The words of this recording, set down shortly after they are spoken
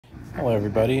Hello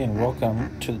everybody and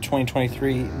welcome to the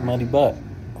 2023 Muddy Butt.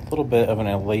 A little bit of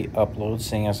a late upload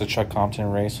seeing as the Chuck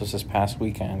Compton race was this past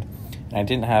weekend and I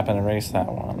didn't happen to race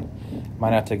that one.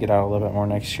 Might have to get out a little bit more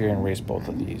next year and race both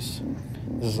of these.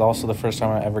 This is also the first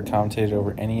time I ever commentated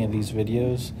over any of these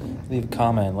videos. Leave a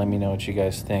comment and let me know what you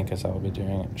guys think, as I will be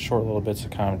doing short little bits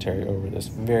of commentary over this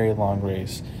very long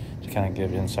race to kind of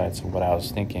give insights of what I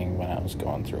was thinking when I was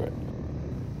going through it.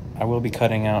 I will be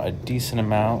cutting out a decent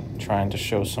amount, trying to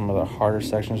show some of the harder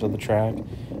sections of the track.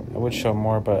 I would show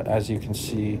more, but as you can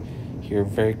see here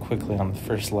very quickly on the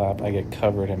first lap, I get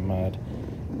covered in mud,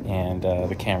 and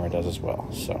the camera does as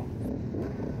well. So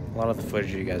a lot of the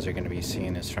footage you guys are going to be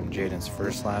seeing is from Jaden's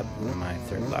first lap and my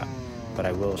third lap, but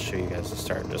I will show you guys the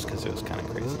start just because it was kind of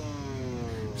crazy.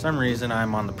 For some reason,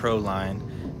 I'm on the pro line.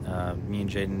 Me and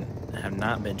Jaden have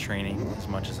not been training as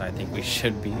much as I think we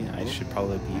should be. I should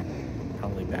probably be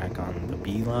back on the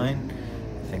B line.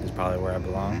 I think is probably where I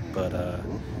belong, but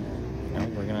you know,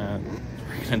 we're gonna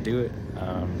do it.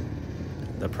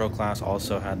 The pro class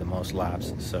also had the most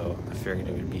laps, so I figured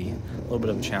it would be a little bit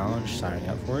of a challenge signing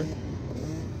up for it.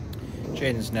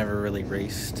 Jaden's never really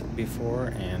raced before,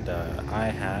 and I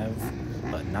have,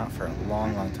 but not for a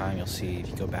long time. You'll see if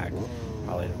you go back,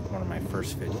 probably one of my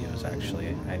first videos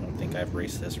actually. I don't think I've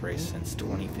raced this race since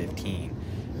 2015,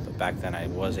 but back then I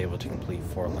was able to complete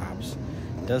 4 laps.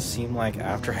 It does seem like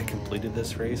after I completed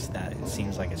this race that it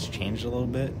seems like it's changed a little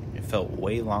bit. It felt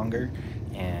way longer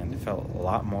and it felt a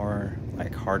lot more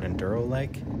like hard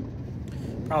enduro-like.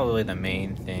 Probably the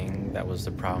main thing that was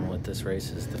the problem with this race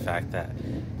is the fact that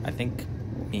I think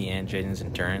me and Jaden's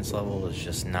endurance level is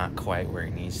just not quite where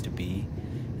it needs to be.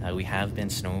 We have been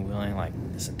snowmobiling like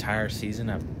this entire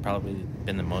season. I've probably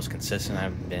been the most consistent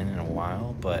I've been in a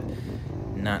while, but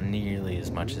not nearly as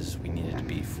much as we needed to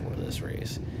be for this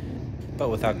race. But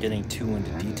without getting too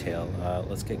into detail,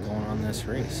 let's get going on this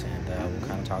race, and we'll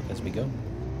kind of talk as we go.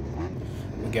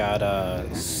 We got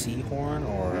Seahorn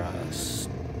or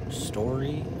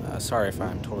Story. Sorry if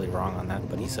I'm totally wrong on that,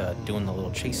 but he's doing the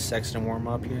little Chase Sexton warm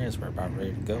up here as we're about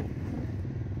ready to go.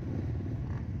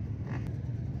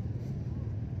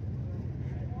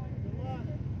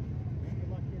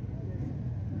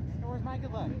 Where's my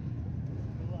good luck?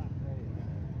 Good luck.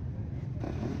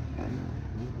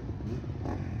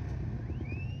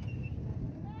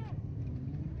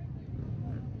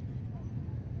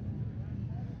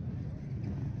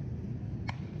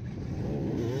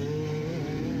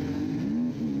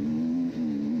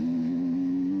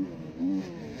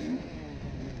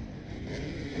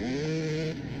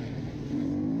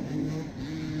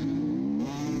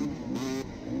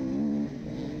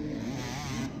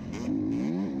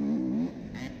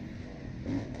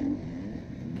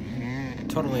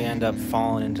 Totally end up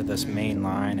falling into this main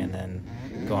line and then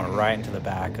going right into the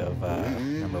back of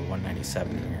number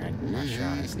 197 here. I'm not sure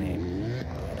on his name,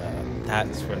 but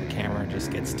that's where the camera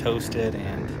just gets toasted.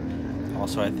 And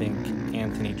also I think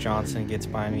Anthony Johnson gets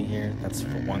by me here. That's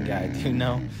one guy I do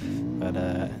know, but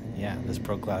yeah, this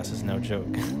pro class is no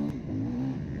joke.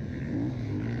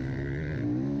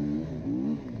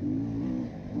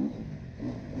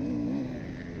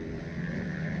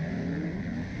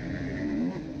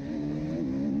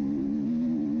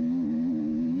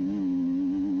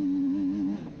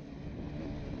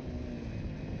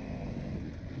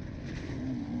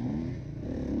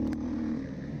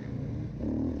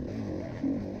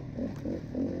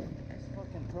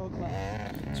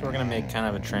 So we're going to make kind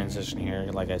of a transition here.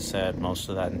 Like I said, most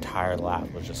of that entire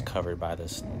lap was just covered by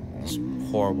this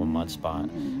horrible mud spot.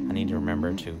 I need to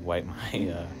remember to wipe my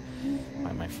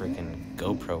freaking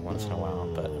GoPro once in a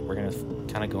while, but we're going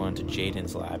to kind of go into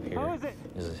Jaden's lap here.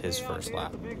 This is his first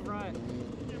lap. Big rut.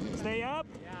 Stay up?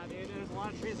 Yeah, dude, there's a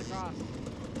lot of trees across.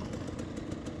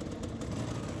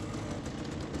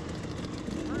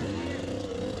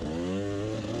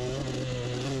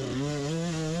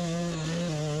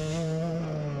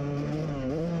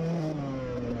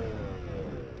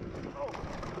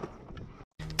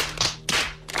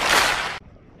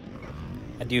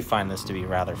 I do find this to be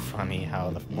rather funny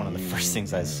how one of the first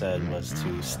things I said was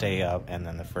to stay up, and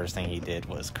then the first thing he did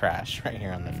was crash right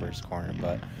here on the first corner.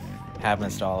 But it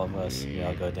happens to all of us. We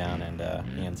all go down, and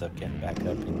he ends up getting back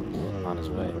up and on his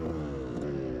way.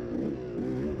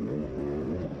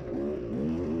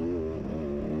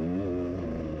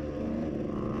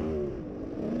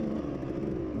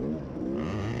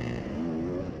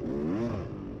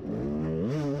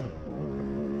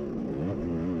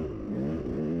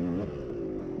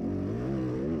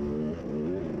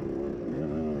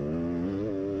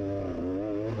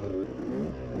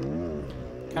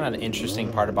 Kind of the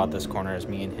interesting part about this corner is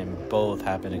me and him both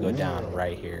happen to go down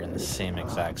right here in the same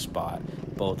exact spot,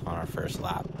 both on our first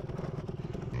lap.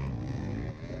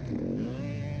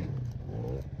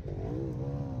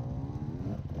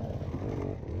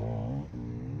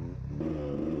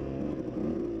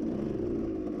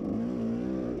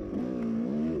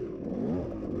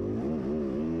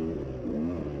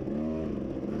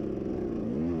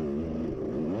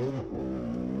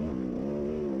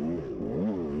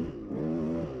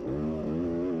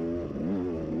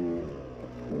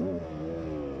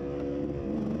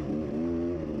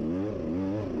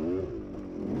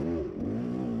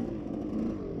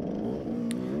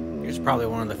 Here's probably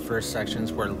one of the first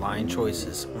sections where line choice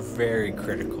is very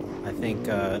critical. I think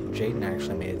Jaden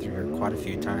actually made it through here quite a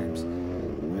few times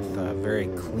with a very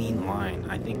clean line.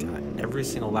 I think every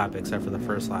single lap except for the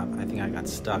first lap, I think I got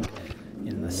stuck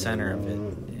in the center of it,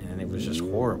 and it was just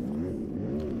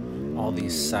horrible. All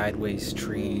these sideways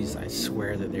trees, I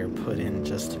swear that they're put in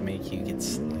just to make you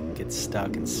get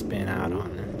stuck and spin out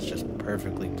on it. It's just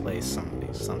perfectly placed, some of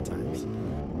these sometimes.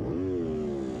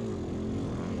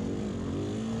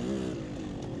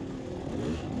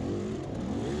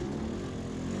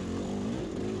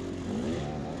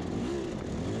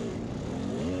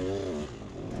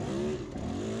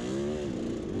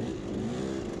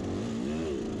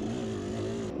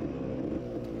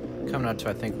 Coming up to,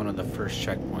 I think, one of the first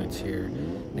checkpoints here.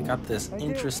 I got this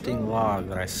interesting log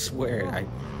that I swear,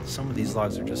 some of these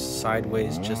logs are just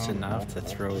sideways just enough to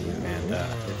throw you, and it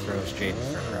throws Jaden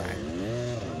for a ride.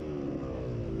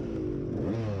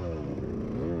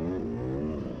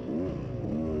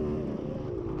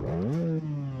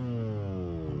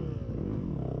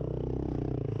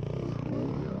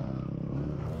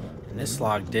 And this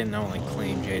log didn't only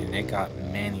claim Jaden, it got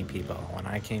many people. When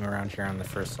I came around here on the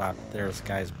first lap, there was a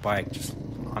guy's bike just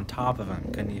on top of him,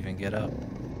 couldn't even get up.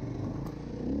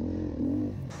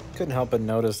 Couldn't help but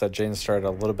notice that Jaden started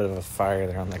a little bit of a fire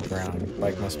there on the ground.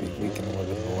 Bike must be leaking a little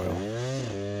bit of oil.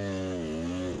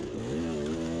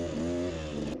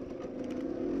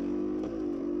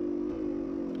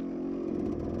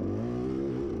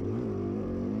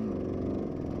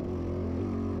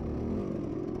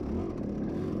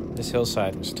 This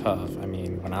hillside was tough. I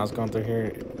mean, when I was going through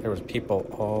here, there was people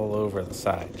all over the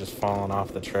side, just falling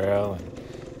off the trail, and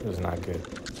it was not good.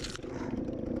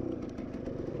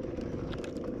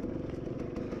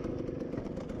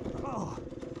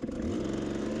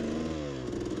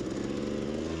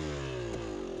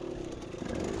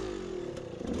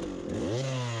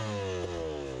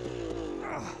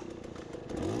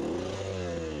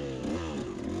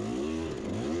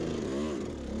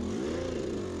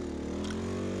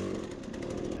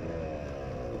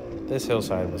 This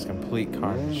hillside was complete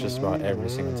carnage just about every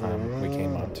single time we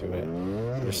came up to it.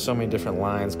 There's so many different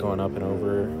lines going up and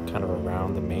over, kind of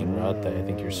around the main route that I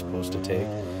think you're supposed to take.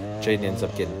 Jaden ends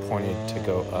up getting pointed to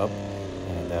go up,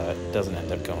 and it doesn't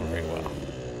end up going very well.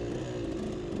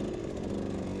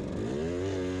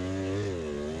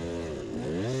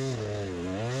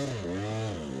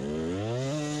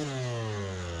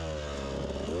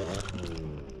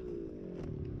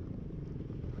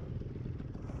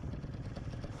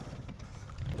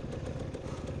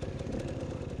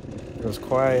 There was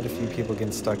quite a few people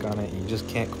getting stuck on it. You just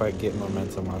can't quite get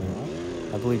momentum on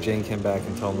it. I believe Jane came back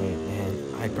and told me,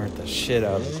 man, I burnt the shit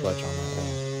out of the clutch on that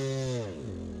thing.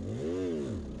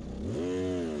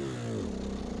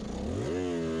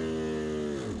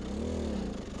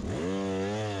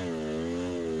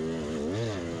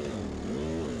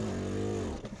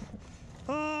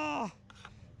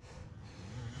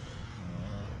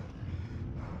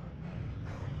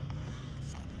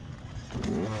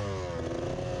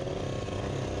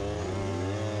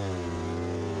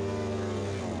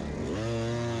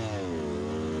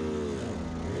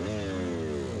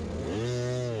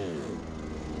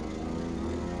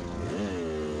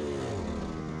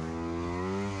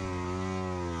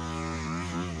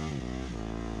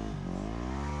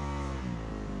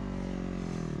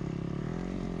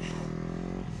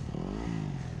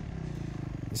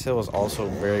 This hill was also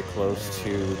very close to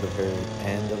the very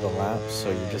end of the lap, so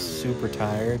you're just super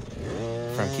tired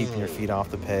from keeping your feet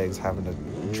off the pegs, having to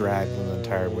drag them the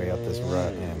entire way up this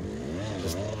rut, and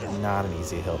just not an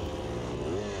easy hill.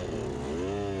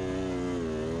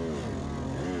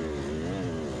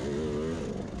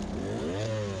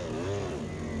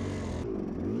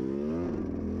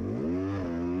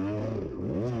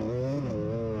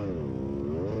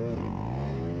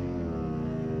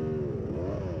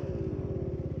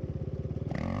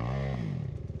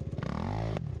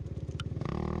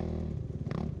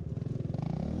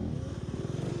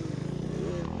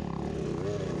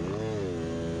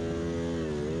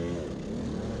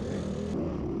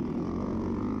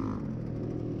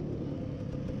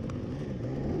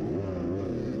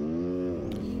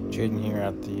 Jaden here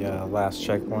at the last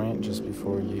checkpoint just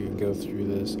before you go through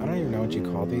this. I don't even know what you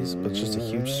call these, but it's just a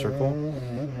huge circle.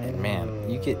 And man,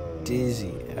 you get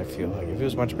dizzy, I feel like. If it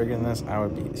was much bigger than this, I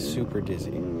would be super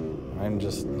dizzy.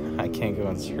 I can't go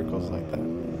in circles like that.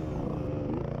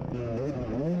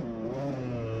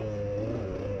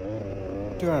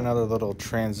 Doing another little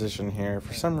transition here.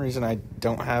 For some reason, I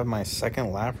don't have my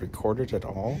second lap recorded at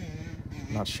all.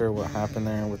 I'm not sure what happened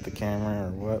there with the camera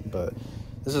or what, but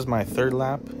this is my third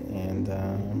lap, and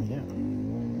yeah.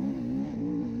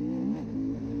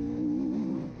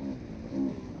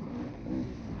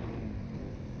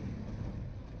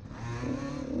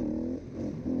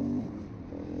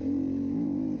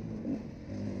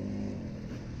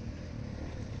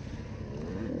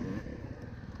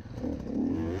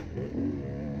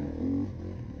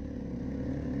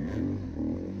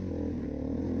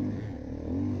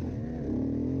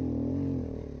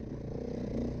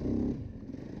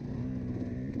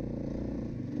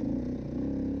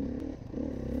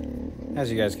 As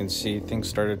you guys can see, things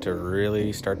started to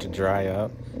really start to dry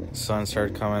up. The sun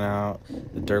started coming out.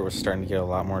 The dirt was starting to get a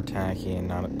lot more tacky and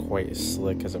not quite as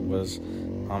slick as it was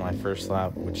on my first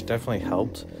lap, which definitely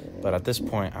helped. But at this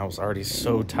point, I was already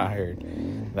so tired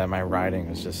that my riding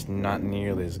was just not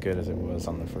nearly as good as it was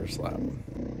on the first lap.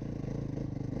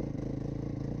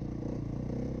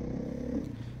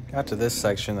 Got to this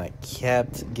section that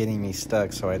kept getting me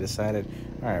stuck, so I decided,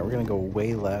 all right, we're going to go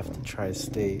way left and try to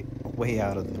stay way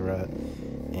out of the rut.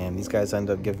 And these guys end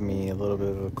up giving me a little bit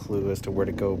of a clue as to where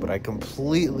to go, but I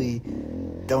completely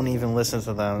don't even listen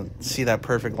to them, see that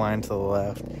perfect line to the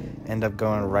left, end up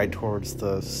going right towards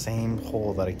the same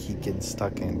hole that I keep getting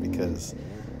stuck in because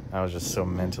I was just so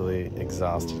mentally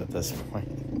exhausted at this point.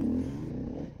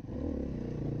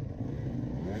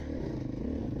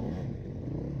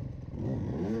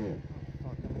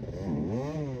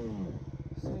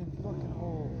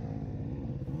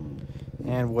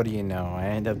 And what do you know, I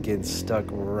end up getting stuck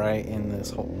right in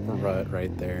this whole rut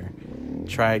right there.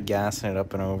 Tried gassing it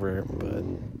up and over, but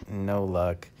no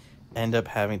luck. End up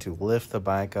having to lift the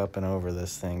bike up and over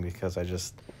this thing because I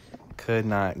just could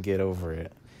not get over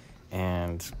it.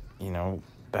 And, you know,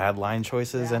 bad line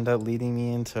choices end up leading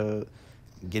me into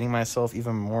getting myself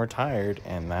even more tired,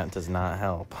 and that does not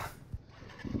help.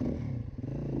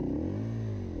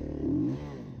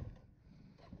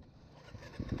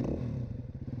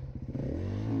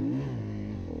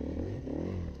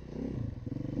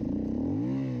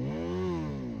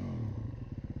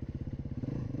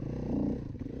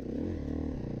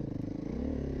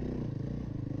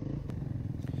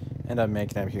 End up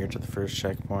making it here to the first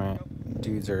checkpoint.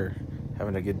 Dudes are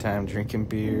having a good time drinking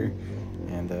beer,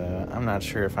 and I'm not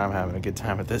sure if I'm having a good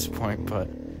time at this point, but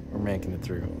we're making it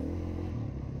through.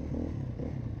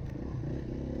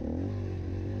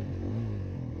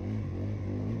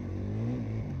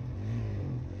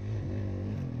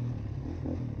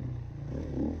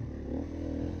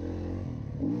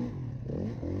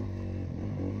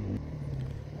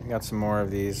 Got some more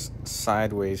of these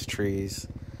sideways trees.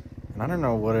 And I don't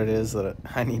know what it is that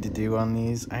I need to do on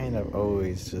these. I end up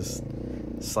always just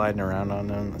sliding around on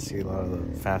them. I see a lot of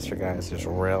the faster guys just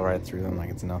rail right through them like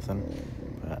it's nothing.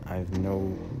 But I have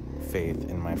no faith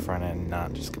in my front end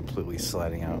not just completely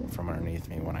sliding out from underneath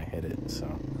me when I hit it. So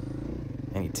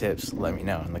any tips, let me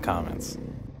know in the comments.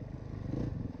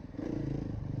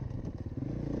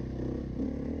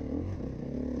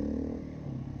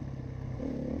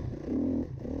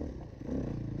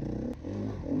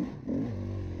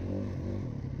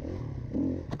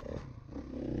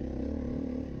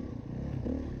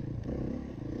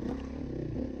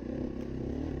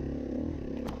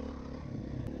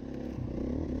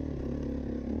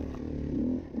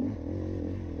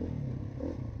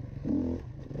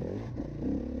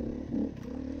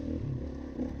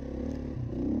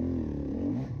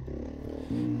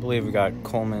 I believe we got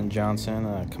Coleman Johnson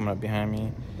coming up behind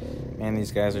me. Man,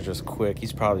 these guys are just quick.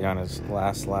 He's probably on his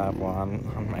last lap while I'm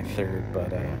on my third,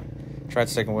 but tried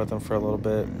sticking with them for a little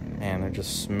bit, and they're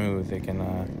just smooth. They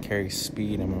can carry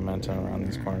speed and momentum around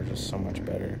these corners just so much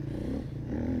better.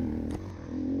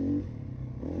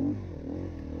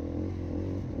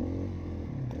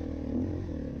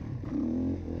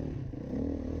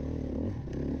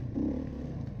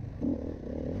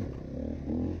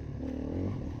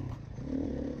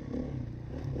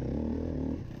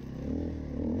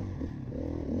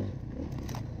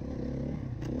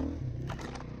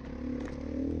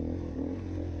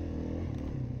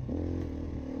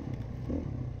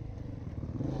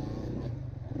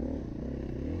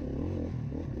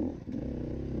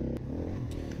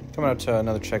 Coming up to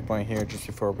another checkpoint here just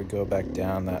before we go back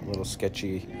down that little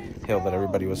sketchy hill that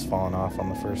everybody was falling off on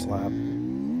the first lap.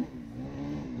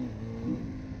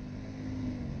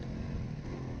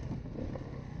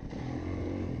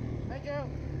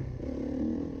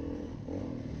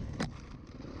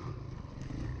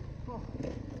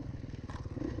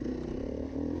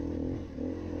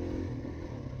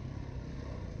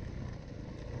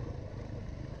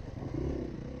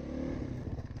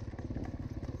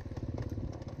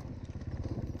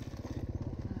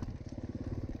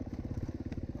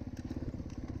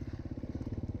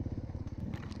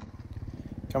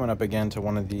 Coming up again to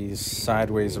one of these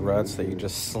sideways ruts that you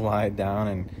just slide down,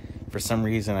 and for some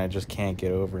reason I just can't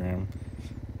get over him.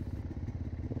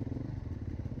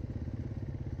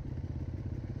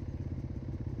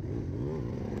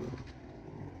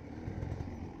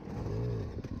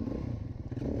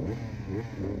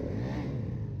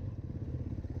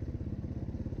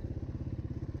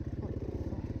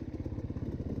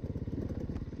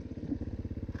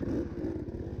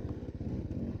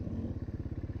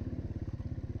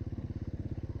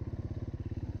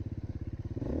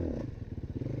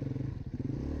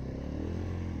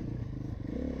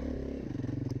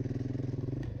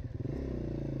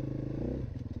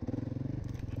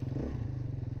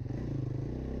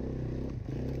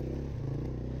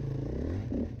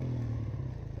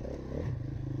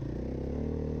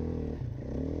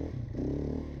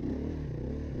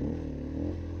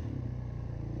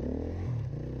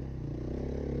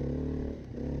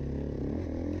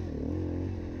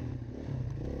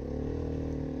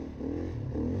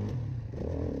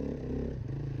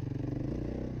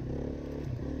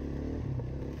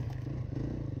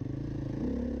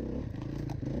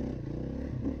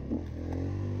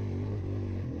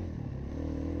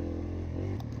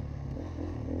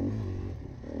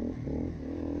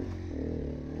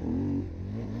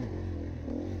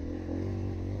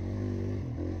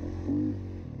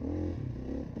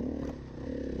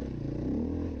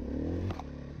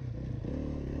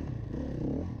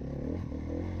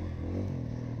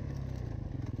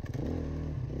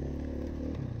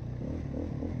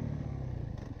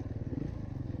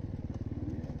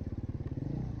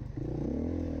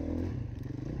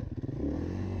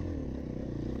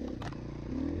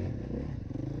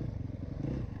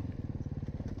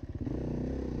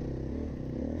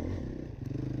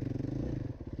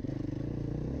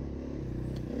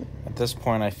 At this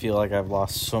point, I feel like I've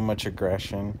lost so much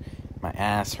aggression. My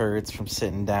ass hurts from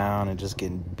sitting down and just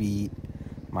getting beat.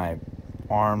 My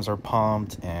arms are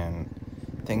pumped and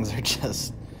things are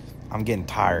just... I'm getting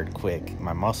tired quick.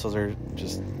 My muscles are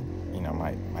just,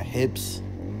 my hips,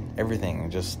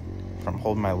 everything. Just from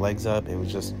holding my legs up, it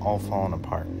was just all falling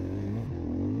apart.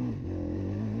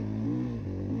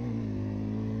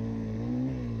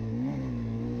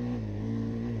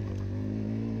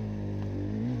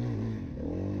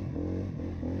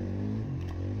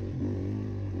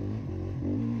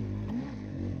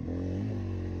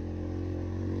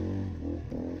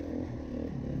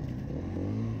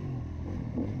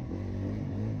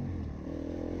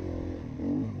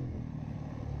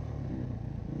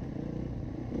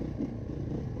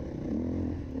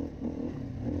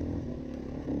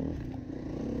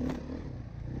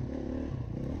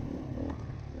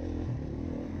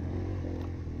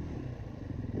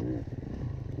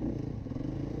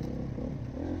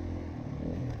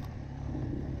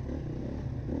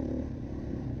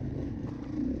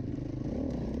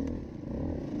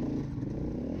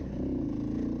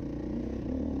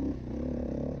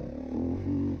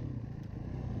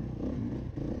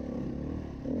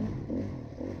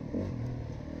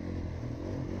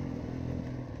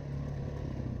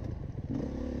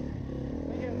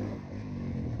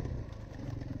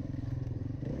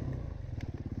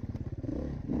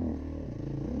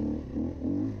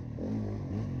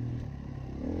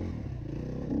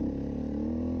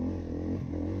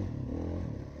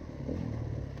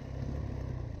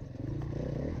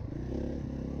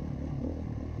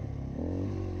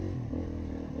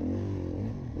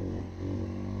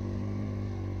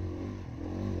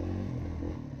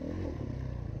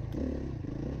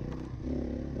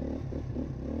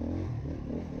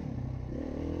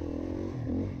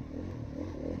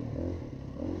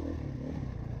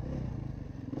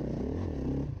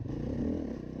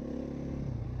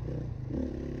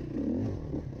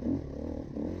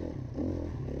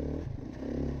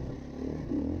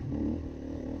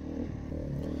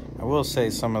 I will say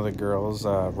some of the girls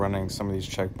running some of these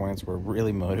checkpoints were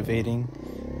really motivating.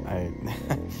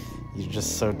 You're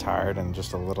just so tired, and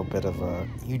just a little bit of a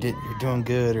you're doing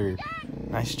good, or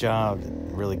nice job,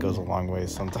 it really goes a long way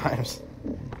sometimes.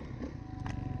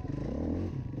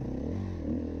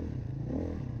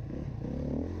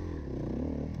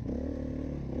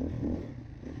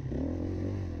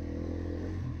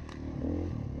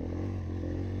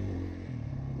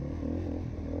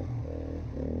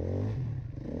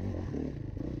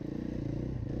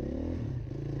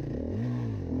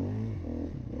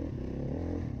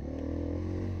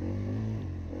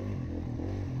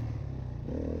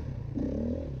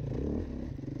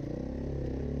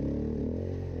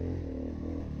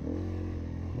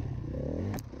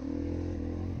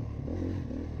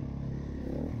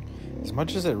 As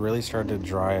much as it really started to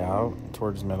dry out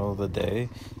towards the middle of the day,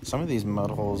 some of these mud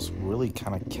holes really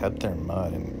kind of kept their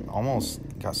mud and almost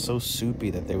got so soupy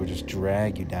that they would just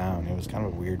drag you down. It was kind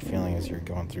of a weird feeling as you're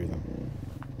going through them.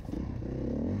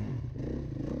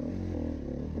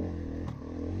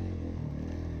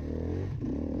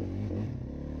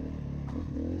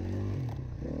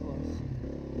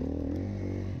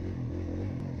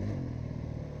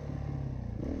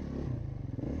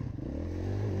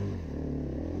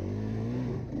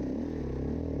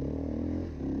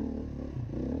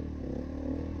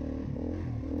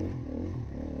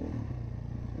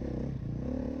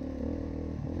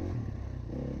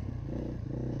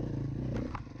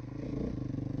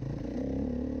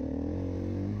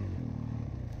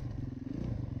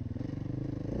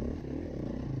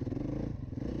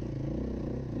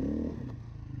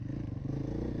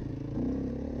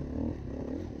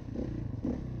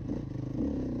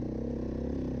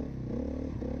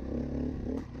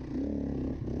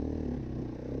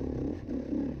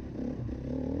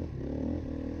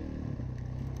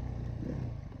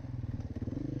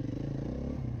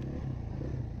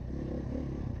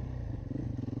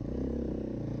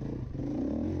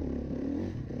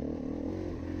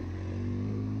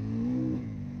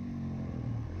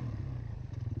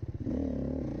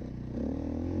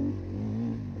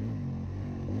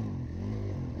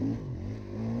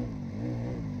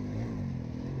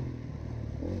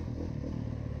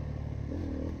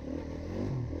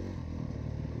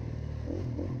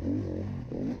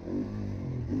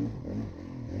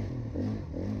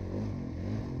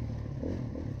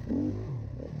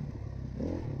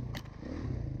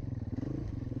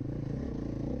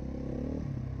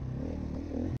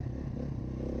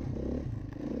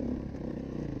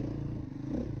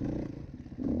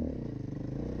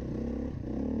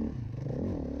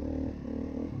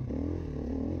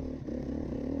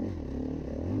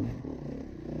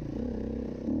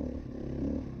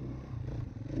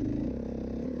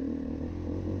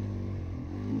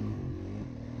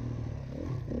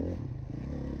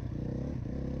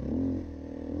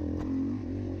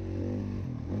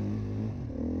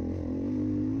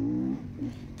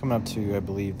 Coming up to, I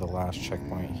believe, the last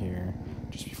checkpoint here,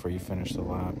 just before you finish the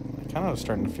lap. I kind of was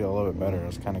starting to feel a little bit better. I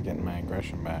was kind of getting my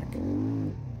aggression back.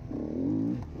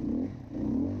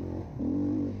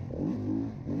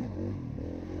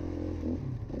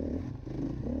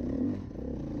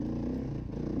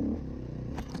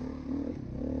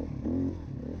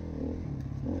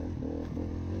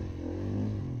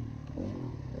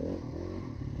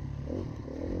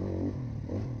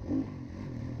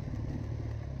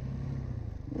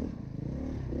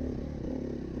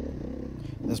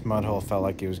 This mud hole felt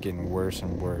like it was getting worse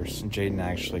and worse. Jaden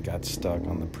actually got stuck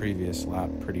on the previous lap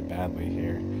pretty badly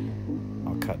here.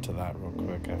 I'll cut to that real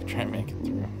quick after I make it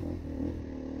through.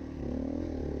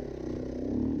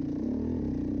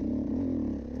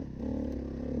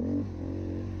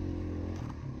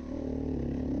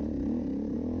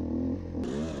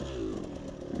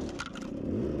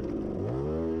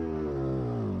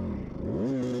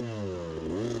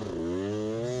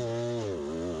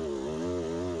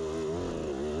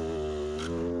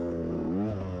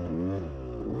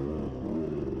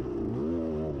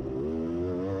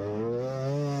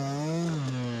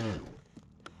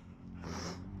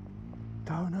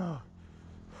 Oh no.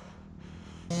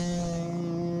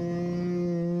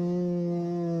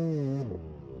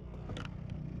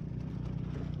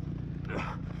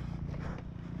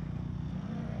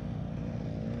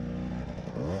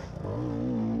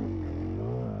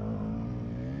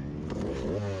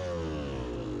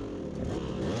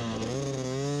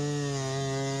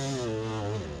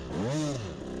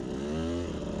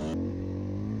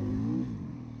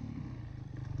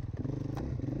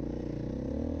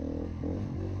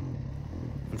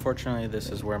 Unfortunately,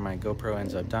 this is where my GoPro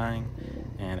ends up dying,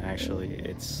 and actually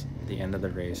it's the end of the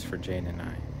race for Jaden and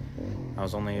I. I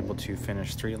was only able to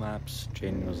finish 3 laps,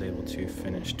 Jaden was able to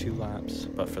finish 2 laps,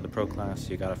 but for the pro class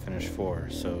you gotta finish 4,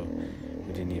 so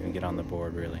we didn't even get on the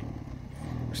board really.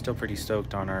 We're still pretty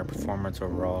stoked on our performance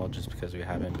overall, just because we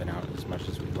haven't been out as much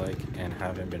as we'd like and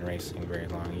haven't been racing very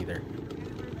long either.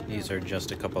 These are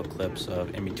just a couple of clips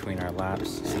of in between our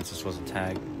laps. Since this was a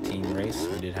tag team race,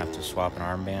 we did have to swap an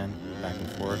armband back and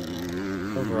forth.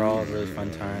 Overall, a really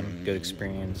fun time, good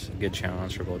experience, good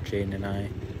challenge for both Jaden and I.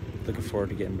 Looking forward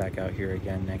to getting back out here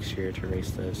again next year to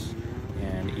race this,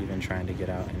 and even trying to get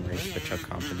out and race for Chuck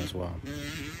Compton as well.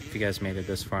 If you guys made it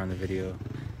this far in the video,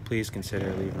 please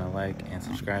consider leaving a like and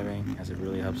subscribing, as it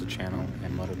really helps the channel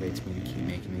and motivates me to keep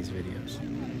making these videos.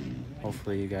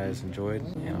 Hopefully you guys enjoyed,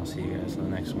 and I'll see you guys in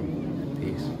the next one.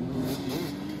 Peace.